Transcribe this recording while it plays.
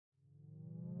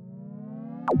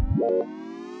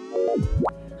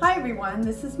Hi everyone,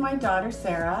 this is my daughter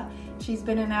Sarah. She's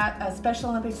been a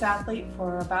Special Olympics athlete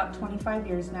for about 25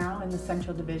 years now in the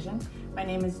Central Division. My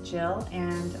name is Jill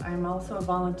and I'm also a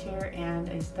volunteer and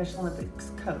a Special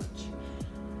Olympics coach.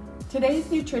 Today's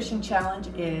nutrition challenge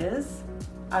is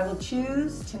I will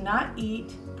choose to not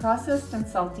eat processed and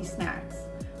salty snacks.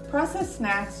 Processed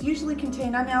snacks usually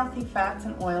contain unhealthy fats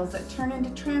and oils that turn into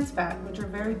trans fat, which are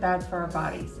very bad for our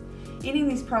bodies. Eating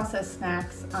these processed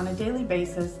snacks on a daily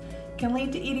basis can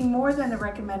lead to eating more than the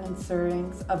recommended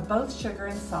servings of both sugar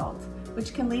and salt,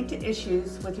 which can lead to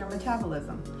issues with your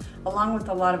metabolism, along with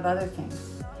a lot of other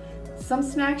things. Some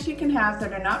snacks you can have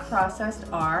that are not processed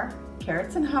are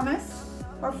carrots and hummus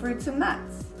or fruits and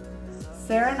nuts.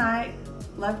 Sarah and I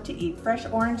love to eat fresh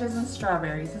oranges and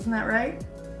strawberries, isn't that right?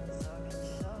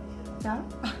 Yeah?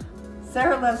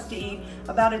 Sarah loves to eat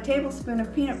about a tablespoon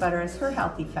of peanut butter as her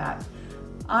healthy fat.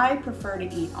 I prefer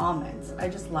to eat almonds. I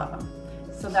just love them.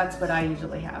 So that's what I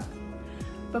usually have.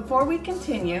 Before we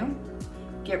continue,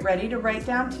 get ready to write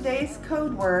down today's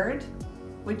code word,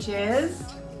 which is,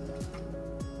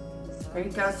 there you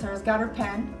go, Sarah's got her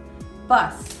pen,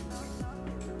 bus.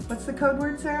 What's the code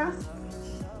word, Sarah?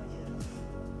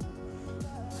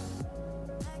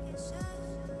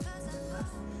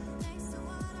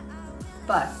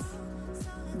 Bus.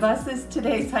 Bus is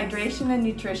today's hydration and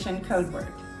nutrition code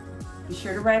word. Be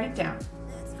sure to write it down.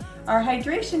 Our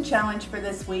hydration challenge for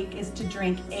this week is to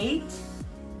drink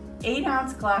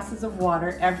 8-ounce glasses of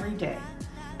water every day.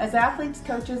 As athletes,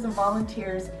 coaches, and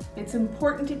volunteers, it's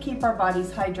important to keep our bodies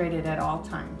hydrated at all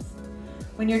times.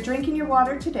 When you're drinking your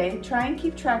water today, try and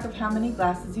keep track of how many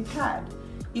glasses you've had.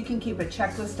 You can keep a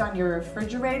checklist on your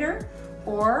refrigerator,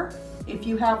 or if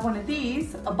you have one of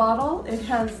these, a bottle that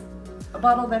has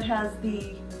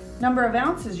the number of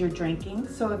ounces you're drinking.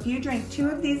 So if you drink 2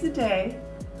 of these a day,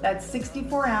 that's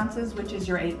 64 ounces, which is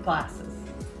your 8 glasses.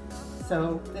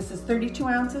 So this is 32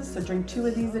 ounces, so drink 2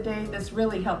 of these a day. This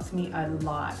really helps me a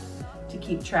lot to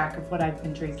keep track of what I've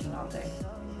been drinking all day.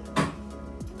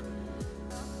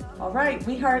 All right,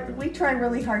 we try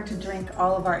really hard to drink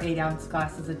all of our 8-ounce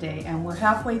glasses a day, and we're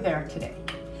halfway there today.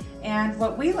 And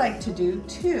what we like to do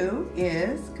too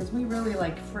is, because we really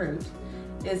like fruit,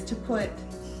 is to put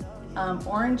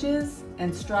oranges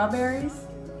and strawberries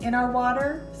in our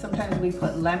water. Sometimes we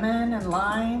put lemon and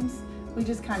limes. We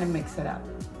just kind of mix it up.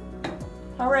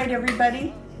 All right,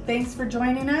 everybody. Thanks for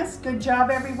joining us. Good job,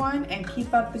 everyone, and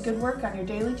keep up the good work on your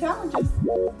daily challenges.